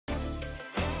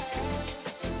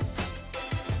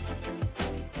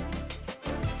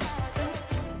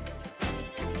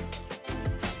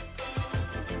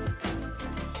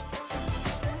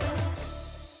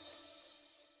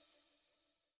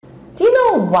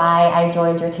know why I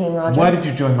joined your team, Roger? Why did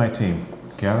you join my team,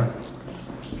 Kiara?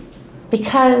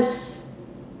 Because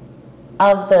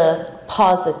of the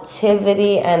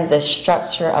positivity and the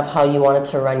structure of how you wanted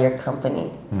to run your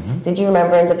company. Did you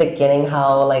remember in the beginning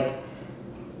how, like,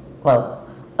 well,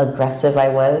 aggressive I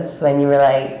was when you were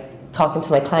like talking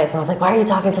to my clients? And I was like, why are you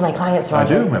talking to my clients,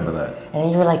 Roger? I do remember that. And then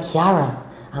you were like, Kiara,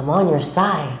 I'm on your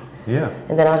side. Yeah.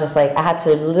 And then I was just like, I had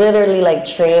to literally like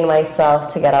train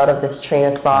myself to get out of this train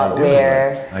of thought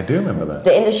where I do remember that.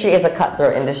 The industry is a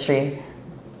cutthroat industry.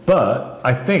 But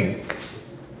I think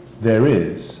there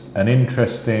is an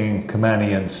interesting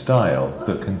Caymanian style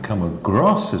that can come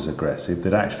across as aggressive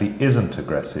that actually isn't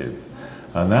aggressive.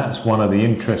 And that's one of the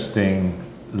interesting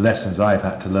lessons I've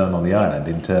had to learn on the island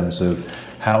in terms of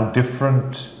how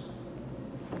different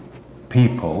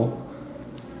people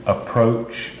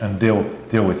approach and deal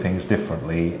with things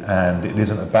differently, and it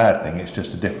isn't a bad thing, it's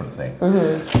just a different thing.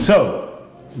 So,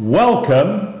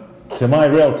 welcome to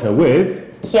MyRealtor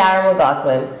with Kiara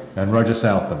McLaughlin and Roger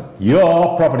Southam,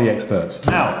 your property experts.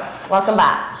 Now, welcome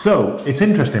back. So, it's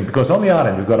interesting because on the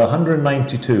island we've got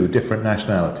 192 different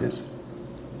nationalities.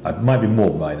 It might be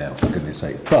more by now, for goodness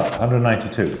sake, but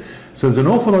 192. So there's an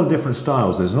awful lot of different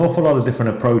styles, there's an awful lot of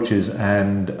different approaches,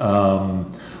 and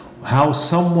how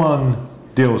someone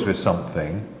deals with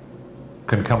something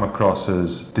can come across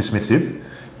as dismissive,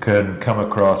 can come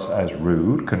across as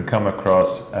rude, can come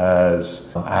across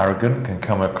as arrogant, can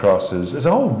come across as, there's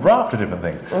a whole raft of different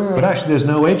things. But actually there's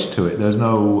no edge to it, there's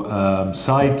no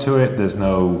side to it, there's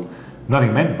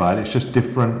nothing meant by it, it's just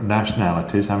different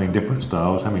nationalities having different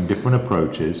styles, having different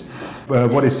approaches.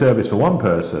 What is service for one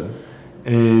person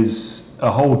is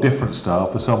a whole different style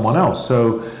for someone else.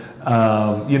 So,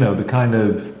 you know, the kind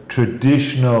of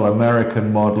traditional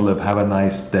American model of have a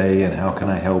nice day and how can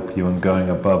I help you and going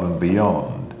above and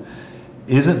beyond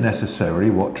isn't necessarily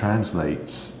what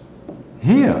translates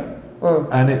here.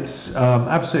 And it's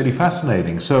absolutely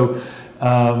fascinating. So,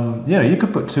 you know, you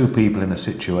could put two people in a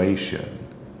situation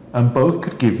and both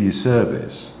could give you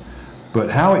service, but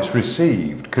how it's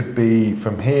received could be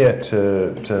from here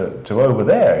to over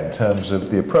there in terms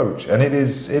of the approach, and it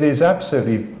is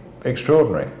absolutely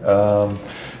extraordinary.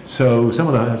 So some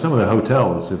of the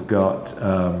hotels have got,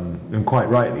 and quite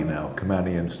rightly now,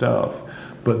 Caymanian staff,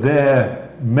 but their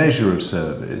measure of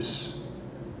service,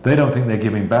 they don't think they're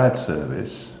giving bad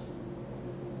service,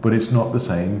 but it's not the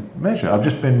same measure. I've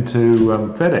just been to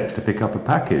FedEx to pick up a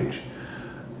package,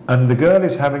 and the girl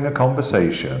is having a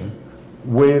conversation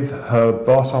with her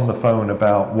boss on the phone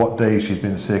about what day she's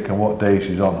been sick and what day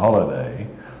she's on holiday,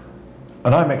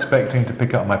 and I'm expecting to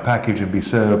pick up my package and be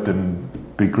served and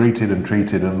be greeted and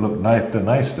treated and looked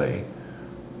nicely.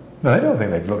 No, they don't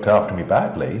think they've looked after me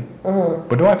badly.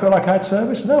 But do I feel like I had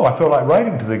service? No, I feel like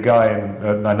writing to the guy,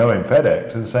 I know in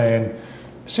FedEx, and saying,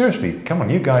 seriously, come on,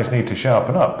 you guys need to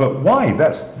sharpen up. But why?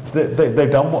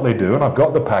 They've done what they do, and I've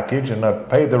got the package, and I've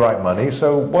paid the right money,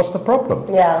 so what's the problem?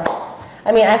 Yeah.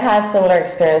 I mean, I've had similar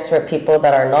experience with people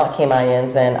that are not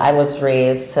Caymanians, and I was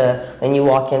raised to, when you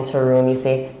walk into a room, you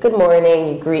say, good morning,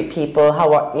 you greet people,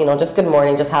 just good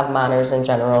morning, just have manners in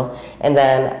general. And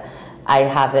then I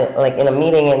have it like in a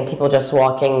meeting and people just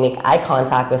walking, make eye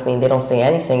contact with me, and they don't say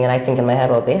anything, and I think in my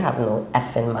head, well, they have no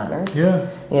effing manners. Yeah.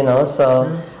 You know,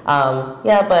 so,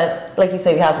 yeah, but like you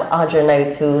say, we have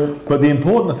 192 But the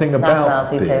important thing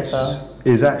about this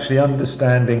is actually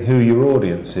understanding who your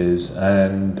audience is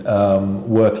and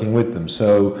working with them.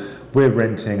 So we're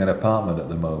renting an apartment at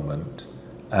the moment,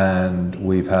 and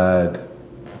we've had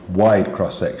wide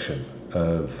cross-section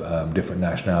of different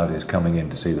nationalities coming in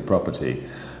to see the property,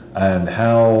 and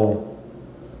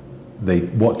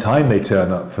what time they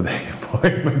turn up for the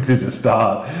appointment is a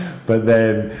start, but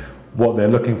then what they're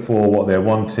looking for, what they're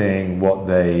wanting, what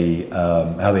they,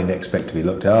 how they expect to be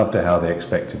looked after, how they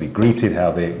expect to be greeted,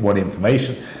 what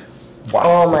information. Wow,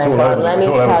 oh my God, let me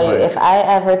tell you, if I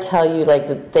ever tell you like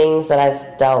the things that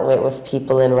I've dealt with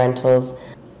people in rentals,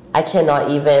 I cannot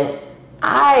even,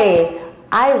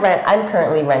 I'm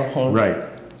currently renting. Right.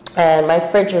 And my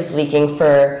fridge was leaking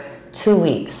for 2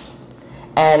 weeks.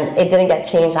 And it didn't get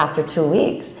changed after 2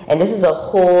 weeks. And this is a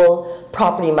whole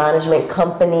property management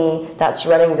company that's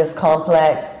running this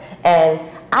complex. And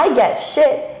I get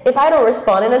shit if I don't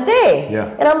respond in a day.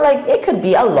 Yeah. And I'm like, it could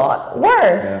be a lot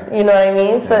worse. Yeah. You know what I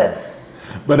mean? Yeah. So,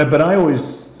 but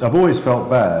I've always felt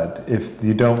bad if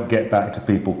you don't get back to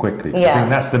people quickly. Yeah. I think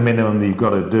that's the minimum that you've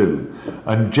got to do.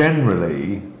 And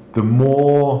generally, the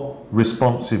more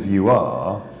responsive you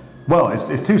are, well,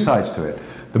 it's two sides to it.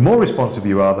 The more responsive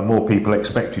you are, the more people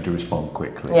expect you to respond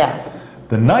quickly. Yeah.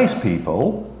 The nice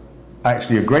people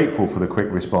actually are grateful for the quick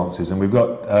responses, and we've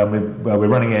got we're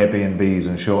running Airbnbs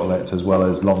and short lets as well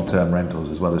as long-term rentals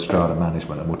as well as strata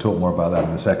management, and we'll talk more about that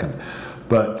in a second.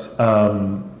 But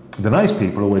the nice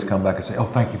people always come back and say, oh,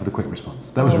 thank you for the quick response.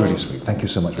 That was really sweet. Thank you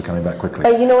so much for coming back quickly.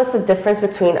 But you know what's the difference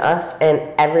between us and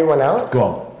everyone else? Go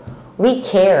on. We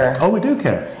care. Oh, we do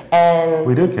care. And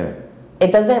we do care.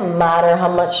 It doesn't matter how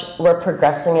much we're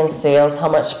progressing in sales, how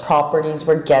much properties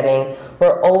we're getting.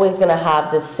 We're always going to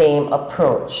have the same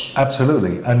approach.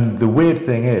 Absolutely. And the weird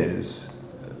thing is,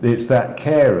 it's that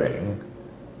caring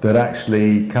that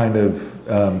actually kind of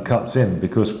cuts in,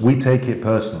 because we take it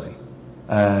personally.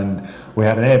 And we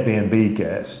had an Airbnb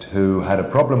guest who had a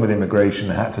problem with immigration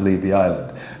and had to leave the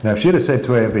island. Now, if she'd have said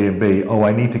to Airbnb, oh,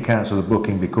 I need to cancel the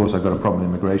booking because I've got a problem with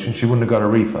immigration, she wouldn't have got a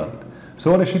refund.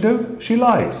 So what does she do? She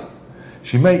lies.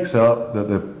 She makes up that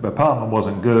the apartment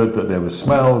wasn't good, that there were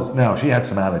smells. Now, she had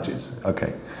some allergies,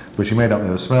 okay. But she made up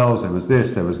there were smells, there was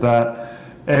this, there was that.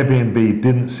 Airbnb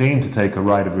didn't seem to take a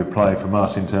right of reply from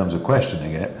us in terms of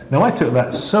questioning it. Now, I took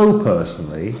that so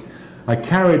personally, I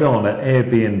carried on at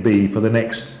Airbnb for the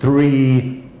next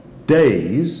 3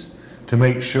 days to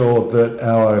make sure that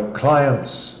our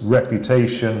client's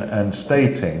reputation and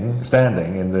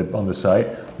standing on the site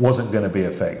wasn't going to be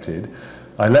affected.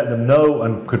 I let them know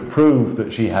and could prove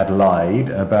that she had lied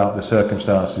about the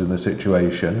circumstances and the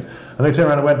situation. And they turned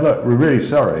around and went, look, we're really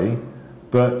sorry,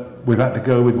 but we've had to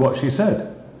go with what she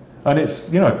said. And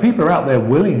it's, you know, people are out there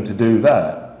willing to do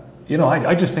that. You know,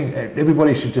 I just think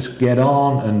everybody should just get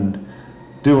on and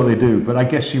do what they do. But I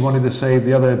guess she wanted to save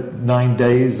the other 9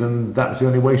 days, and that's the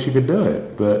only way she could do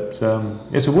it. But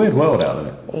it's a weird world out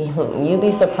there. You'd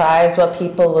be surprised what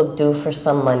people will do for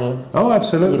some money. Oh,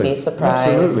 absolutely. You'd be surprised.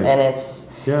 Absolutely. And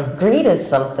it's, greed is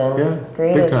something. Yeah.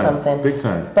 Greed Big is time. something. Big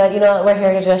time. But you know, we're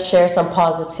here to just share some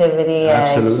positivity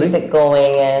Absolutely. and keep it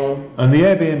going. And the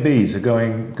Airbnbs are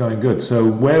going good.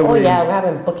 So where we're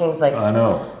having bookings like, I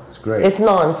know. Great. It's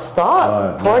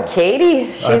non-stop. Poor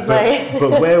Katie. She's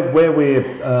but where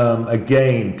we're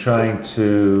again trying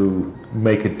to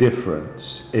make a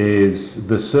difference is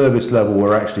the service level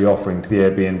we're actually offering to the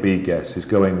Airbnb guests is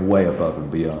going way above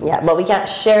and beyond. Yeah, but we can't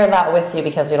share that with you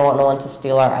because we don't want no one to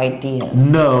steal our ideas.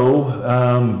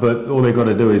 No, but all they've got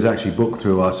to do is actually book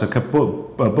through us. So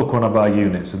book one of our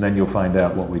units, and then you'll find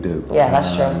out what we do. Yeah,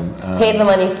 that's true. Pay the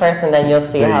money first, and then you'll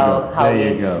see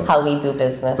how we do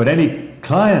business. But any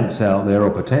clients out there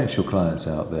or potential clients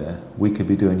out there, we could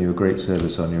be doing you a great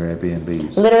service on your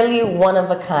Airbnbs. Literally one of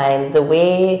a kind. The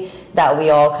way that we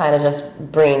all kind of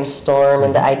just brainstorm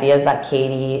and the ideas that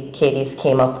Katie's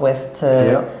came up with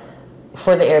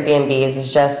for the Airbnbs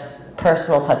is just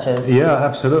personal touches. Yeah,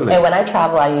 absolutely. And when I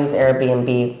travel, I use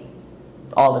Airbnb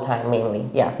all the time,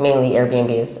 mainly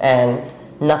Airbnbs, and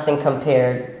nothing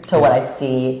compared to what I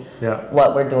see,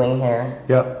 what we're doing here.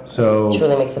 Yeah, so it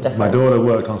truly makes a difference. My daughter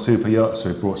worked on super yachts,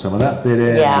 so we brought some of that bit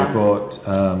in. Yeah. We brought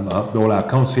all our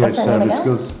concierge service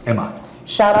skills. Emma.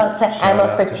 Shout out to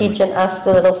Emma for teaching us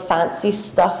the little fancy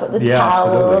stuff with the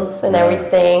towels and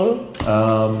everything.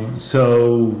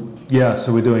 So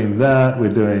we're doing that. We're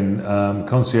doing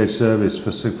concierge service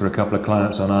for a couple of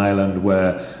clients on Ireland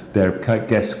where their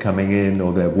guests coming in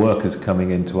or their workers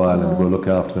coming into Ireland. We'll look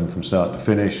after them from start to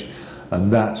finish. And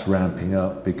that's ramping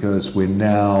up because we're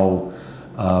now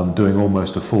doing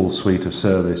almost a full suite of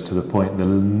service to the point the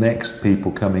next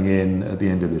people coming in at the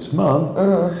end of this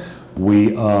month,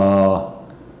 we are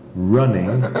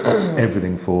running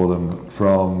everything for them,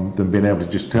 from them being able to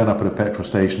just turn up at a petrol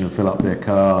station and fill up their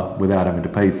car without having to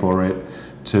pay for it,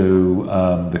 to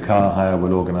the car hire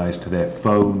we'll organise, to their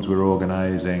phones we're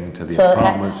organising, to the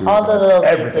apartments. All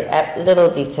the little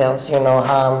details, you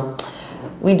know.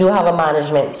 We do have a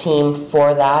management team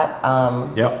for that.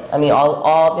 I mean,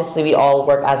 obviously we all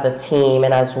work as a team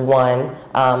and as one,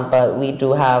 but we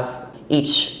do have,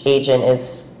 each agent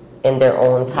is in their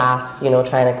own tasks, you know,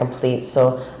 trying to complete.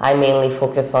 So I mainly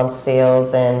focus on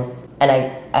sales, and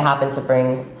I happen to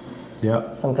bring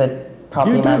some good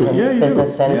property management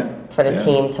business in for the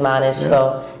team to manage.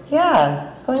 So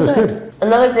it's going good.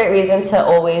 Another great reason to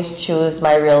always choose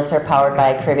MyRealtor powered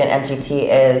by Caribbean MGT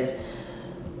is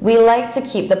we like to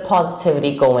keep the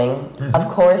positivity going. Of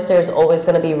course, there's always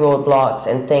going to be roadblocks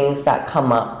and things that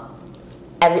come up.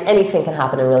 Anything can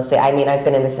happen in real estate. I mean, I've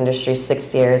been in this industry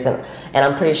 6 years, and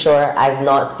I'm pretty sure I've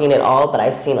not seen it all, but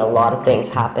I've seen a lot of things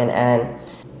happen. And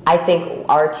I think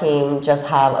our team just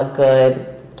have a good,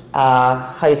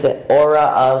 aura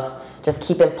of just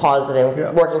keeping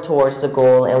positive, working towards the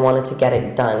goal and wanting to get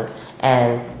it done.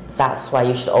 And that's why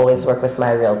you should always work with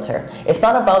MyRealtor. It's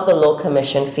not about the low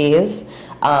commission fees.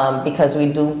 because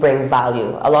we do bring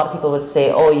value. A lot of people would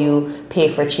say, oh, you pay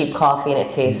for cheap coffee and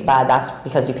it tastes bad. That's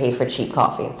because you pay for cheap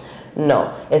coffee.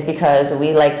 No, it's because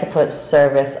we like to put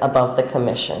service above the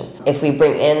commission. If we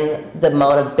bring in the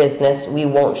amount of business, we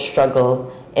won't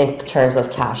struggle in terms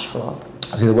of cash flow.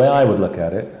 See, the way I would look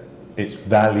at it, it's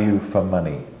value for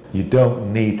money. You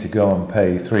don't need to go and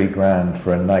pay $3,000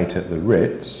 for a night at the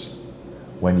Ritz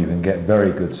when you can get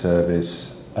very good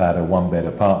service at a one-bed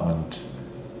apartment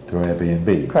through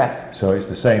Airbnb. Correct. So it's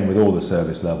the same with all the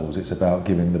service levels. It's about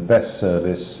giving the best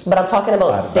service. But I'm talking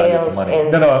about sales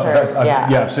in terms. Yeah,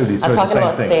 absolutely. So I'm talking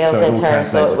about sales in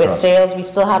terms. So with sales, we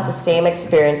still have the same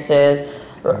experiences.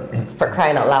 For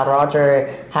crying out loud,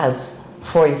 Roger has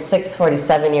 46,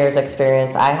 47 years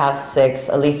experience. I have 6.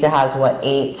 Alicia has what,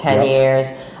 8, 10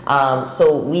 years.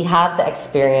 So we have the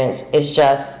experience. It's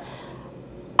just,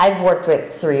 I've worked with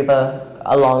Cereba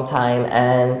a long time,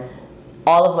 and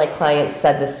all of my clients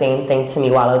said the same thing to me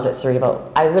while I was with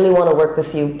Cereba. I really want to work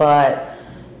with you, but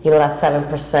you know, that's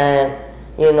 7%,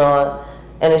 you know,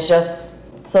 and it's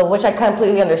just, so which I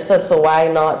completely understood. So why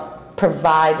not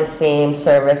provide the same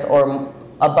service or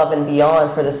above and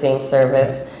beyond for the same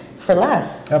service for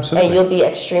less? Absolutely. And you'll be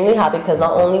extremely happy because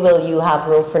not only will you have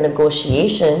room for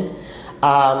negotiation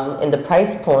in the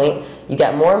price point, you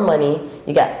get more money,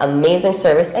 you get amazing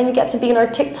service, and you get to be in our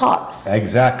TikToks.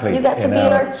 Exactly. You get to be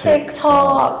in our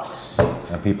TikToks.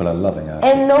 And people are loving it.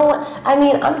 And no, I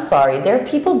mean, I'm sorry, there are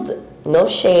people, no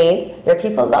shade, there are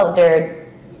people out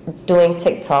there doing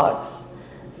TikToks.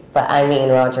 But I mean,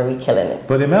 Roger, we killing it.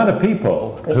 But the amount of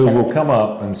people who will come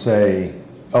up and say,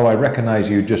 oh, I recognize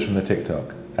you just from the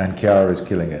TikTok, and Kiara is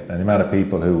killing it. And the amount of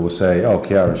people who will say, oh,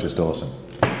 Kiara is just awesome.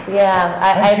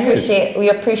 Yeah, we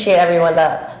appreciate everyone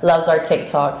that loves our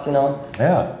TikToks, you know.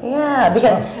 Yeah. Yeah,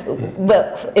 because,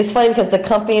 but it's funny because the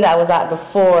company that I was at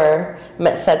before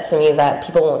said to me that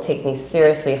people won't take me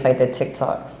seriously if I did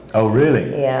TikToks. Oh,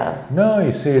 really? Yeah. No,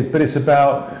 you see, but it's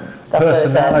about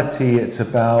personality. It's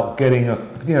about getting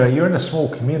you know, you're in a small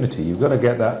community. You've got to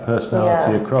get that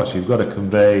personality across. You've got to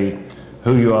convey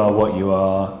who you are, what you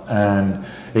are, and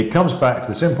it comes back to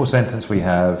the simple sentence we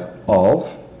have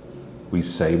of, we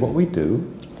say what we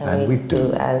do, and we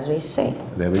do as we say.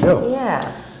 There we go. Yeah.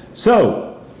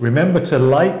 So, remember to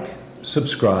like,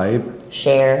 subscribe,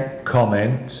 share,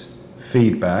 comment,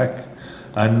 feedback,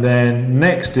 and then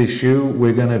next issue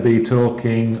we're going to be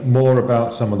talking more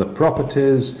about some of the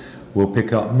properties. We'll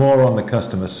pick up more on the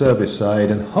customer service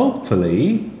side, and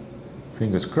hopefully,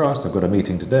 fingers crossed, I've got a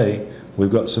meeting today,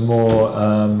 we've got some more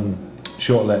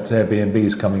short let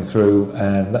Airbnbs coming through,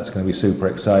 and that's going to be super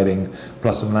exciting.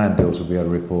 Plus some land deals we'll be able to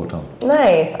report on.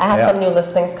 Nice. I have some new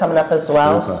listings coming up as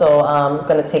well. Super. So I'm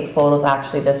going to take photos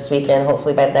actually this weekend,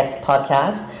 hopefully by the next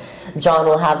podcast. John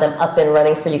will have them up and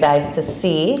running for you guys to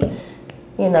see.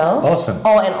 You know? Awesome.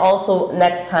 Oh, and also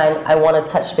next time I want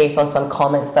to touch base on some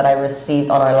comments that I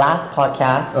received on our last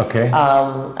podcast. Okay.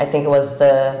 I think it was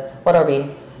what are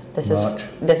we? This is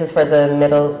for the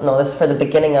this is for the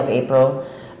beginning of April.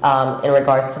 In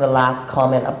regards to the last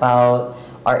comment about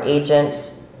our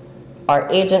agents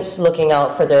looking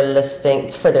out for their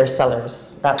listings, for their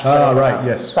sellers. That's what it's about.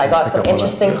 Yes. So I got some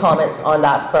interesting comments on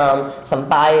that from some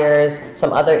buyers,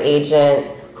 some other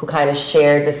agents who kind of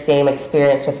shared the same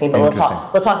experience with me. But we'll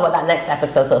talk about that next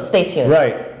episode, so stay tuned.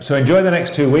 Right. So enjoy the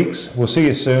next 2 weeks. We'll see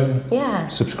you soon. Yeah.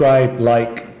 Subscribe,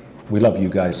 like. We love you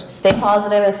guys. Stay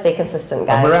positive and stay consistent,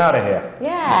 guys. And we're out of here.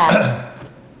 Yeah.